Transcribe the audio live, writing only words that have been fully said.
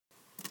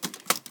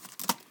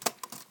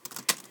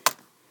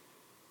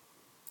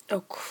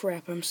Oh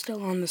crap, I'm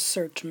still on the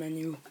search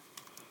menu.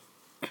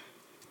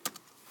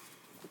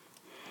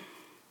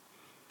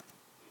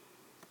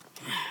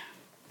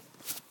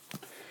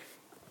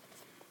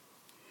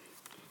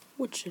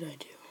 What should I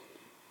do?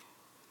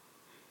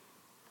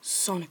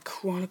 Sonic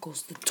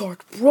Chronicles: The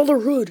Dark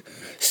Brotherhood!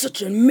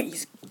 Such an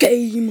amazing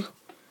game!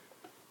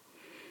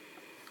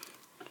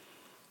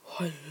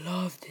 Oh, I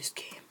love this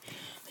game.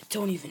 I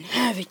don't even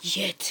have it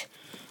yet.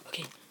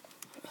 Okay,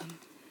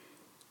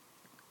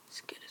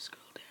 let's get a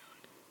scroll down.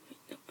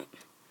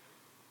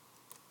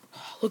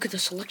 Look at the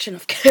selection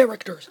of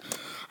characters.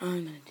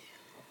 I'm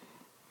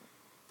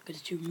gonna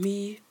do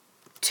me,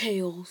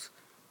 Tails,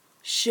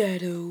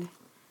 Shadow,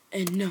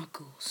 and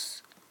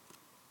Knuckles.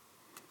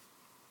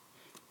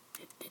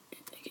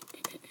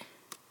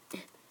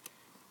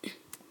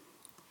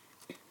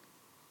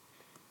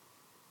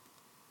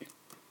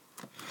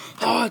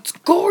 Oh, it's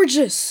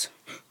gorgeous!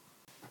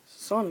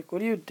 Sonic,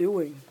 what are you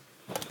doing?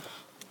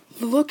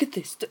 Look at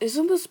this.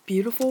 Isn't this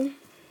beautiful?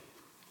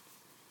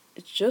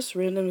 It's just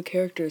random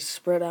characters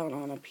spread out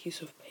on a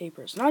piece of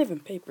paper. It's not even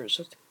paper, it's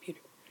just a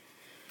computer.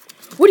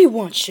 What do you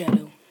want,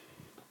 Shadow?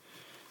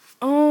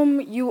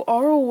 You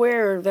are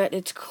aware that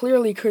it's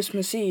clearly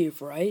Christmas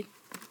Eve, right?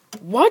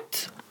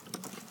 What?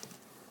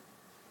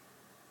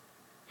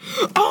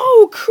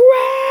 Oh,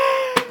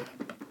 crap!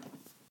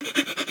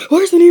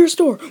 Where's the nearest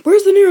store?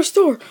 Where's the nearest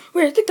store?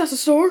 Wait, I think that's a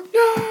store.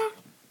 Ah!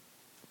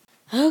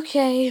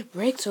 Okay,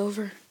 break's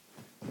over.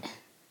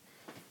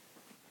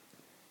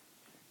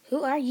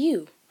 Who are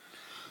you?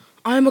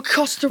 I'm a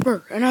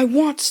customer, and I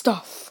want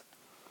stuff.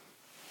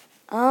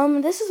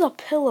 This is a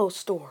pillow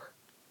store.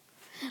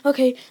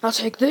 Okay, I'll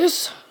take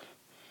this.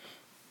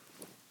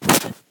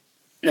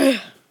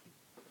 And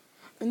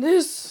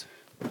this.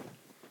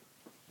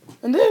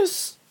 And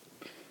this.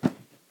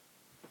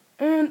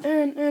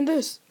 And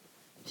this.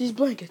 These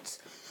blankets.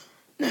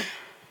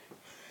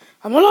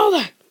 I want all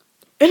that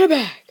in a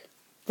bag.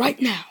 Right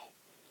now.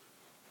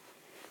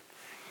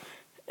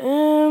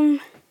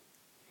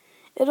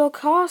 It'll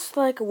cost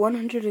like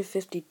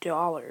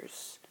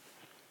 $150.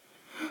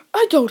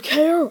 I don't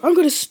care. I'm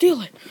gonna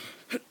steal it.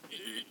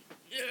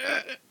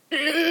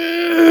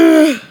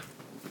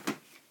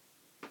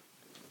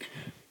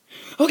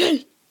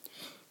 Okay.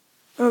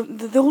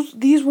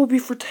 These will be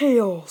for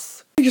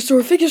Tails.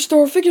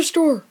 Figure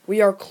store.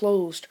 We are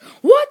closed.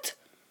 What?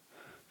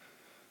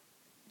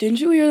 Didn't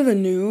you hear the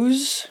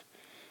news?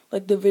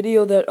 Like the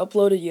video that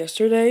uploaded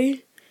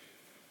yesterday?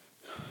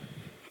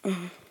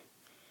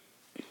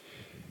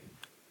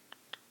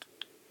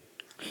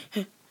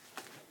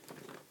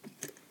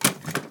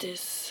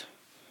 This.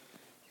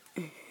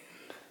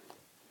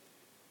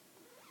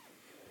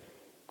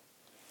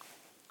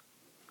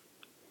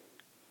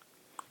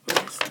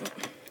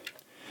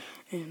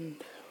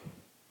 And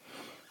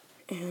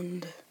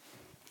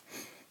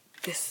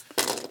this.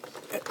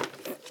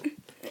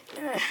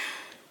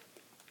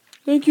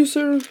 Thank you,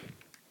 sir.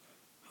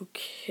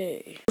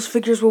 Okay. Those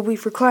figures will be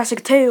for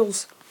classic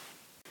Tails.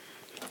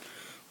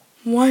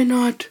 Why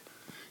not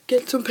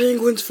get some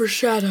penguins for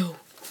Shadow?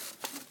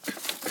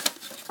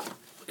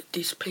 Look at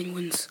these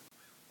penguins.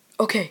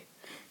 Okay,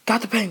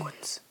 got the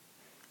penguins.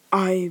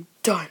 I'm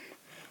done.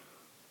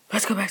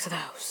 Let's go back to the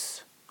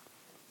house.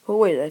 Oh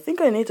wait, I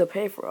think I need to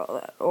pay for all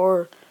that,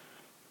 or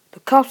the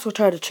cops will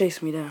try to chase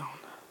me down.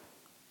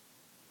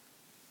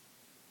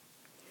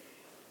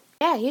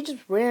 Yeah, he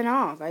just ran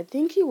off. I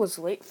think he was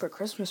late for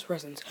Christmas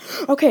presents.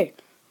 Okay,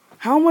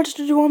 how much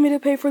did you want me to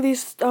pay for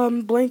these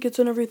blankets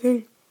and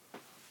everything?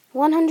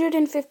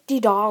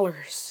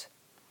 $150.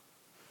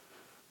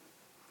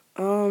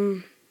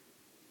 1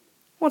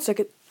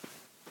 second.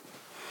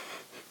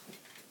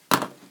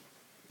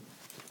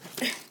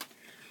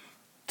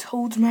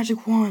 Toad's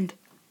magic wand.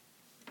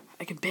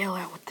 I can bail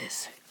out with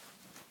this.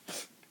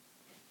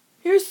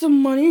 Here's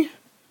some money.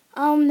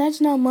 That's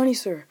not money,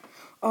 sir.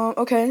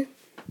 Okay.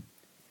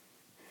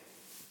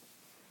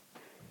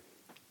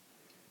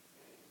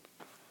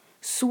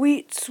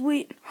 Sweet,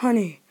 sweet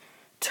honey.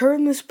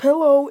 Turn this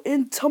pillow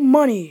into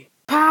money.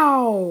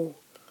 Pow!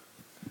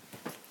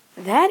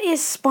 That is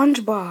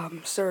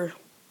SpongeBob, sir.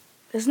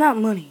 It's not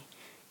money.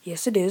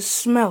 Yes, it is.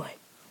 Smell it.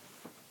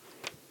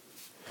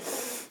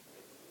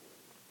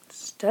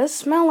 It does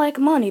smell like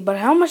money, but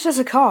how much does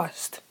it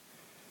cost?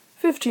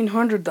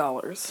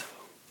 $1,500.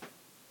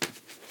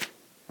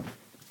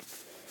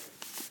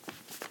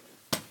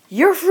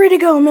 You're free to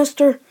go,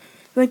 mister.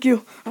 Thank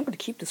you. I'm going to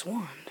keep this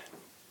wand.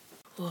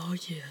 Oh,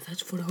 yeah,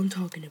 that's what I'm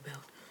talking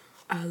about.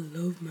 I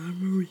love my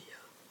Maria.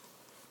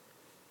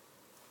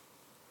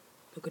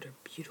 Look at her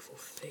beautiful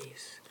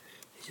face.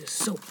 It's just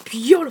so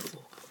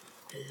beautiful.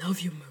 I love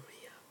you,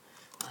 Maria.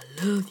 I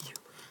love you.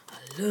 I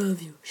love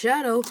you.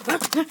 Shadow.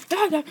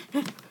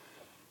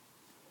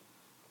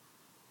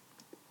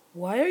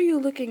 Why are you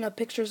looking at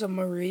pictures of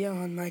Maria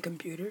on my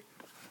computer?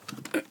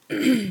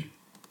 You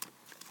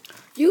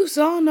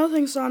saw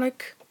nothing,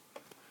 Sonic.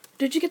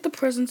 Did you get the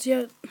presents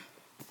yet?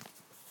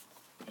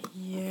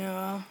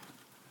 Yeah.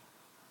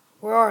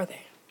 Where are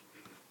they?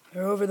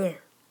 They're over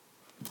there.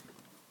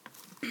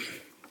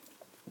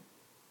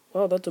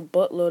 Wow, that's a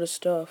buttload of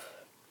stuff.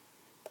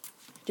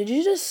 Did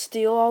you just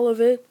steal all of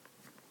it?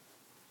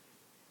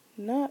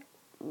 Not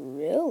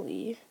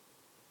really.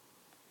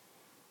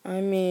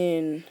 I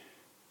mean,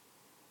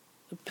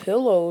 the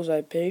pillows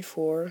I paid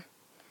for,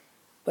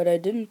 but I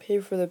didn't pay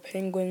for the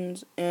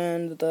penguins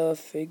and the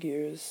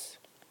figures.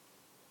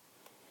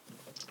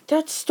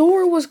 That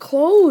store was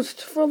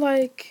closed for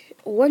like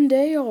 1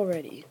 day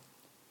already.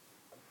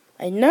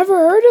 I never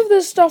heard of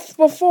this stuff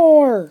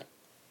before.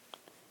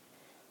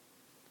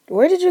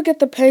 Where did you get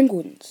the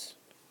penguins?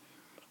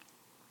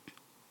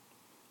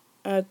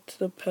 At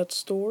the pet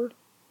store?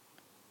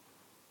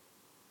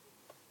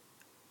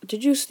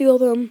 Did you steal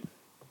them?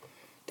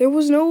 There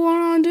was no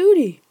one on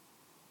duty.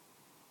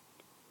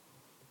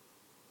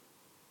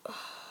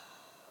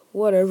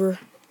 Whatever.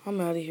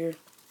 I'm out of here.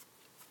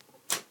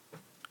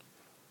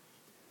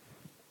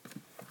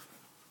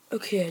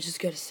 Okay, I just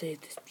gotta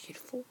save this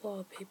beautiful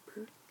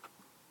wallpaper.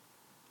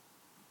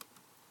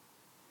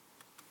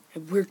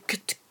 And we're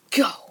good to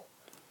go.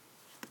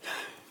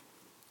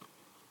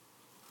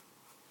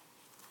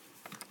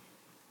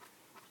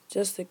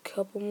 Just a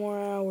couple more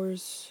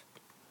hours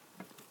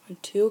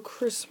until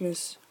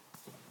Christmas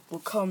will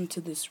come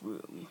to this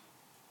room.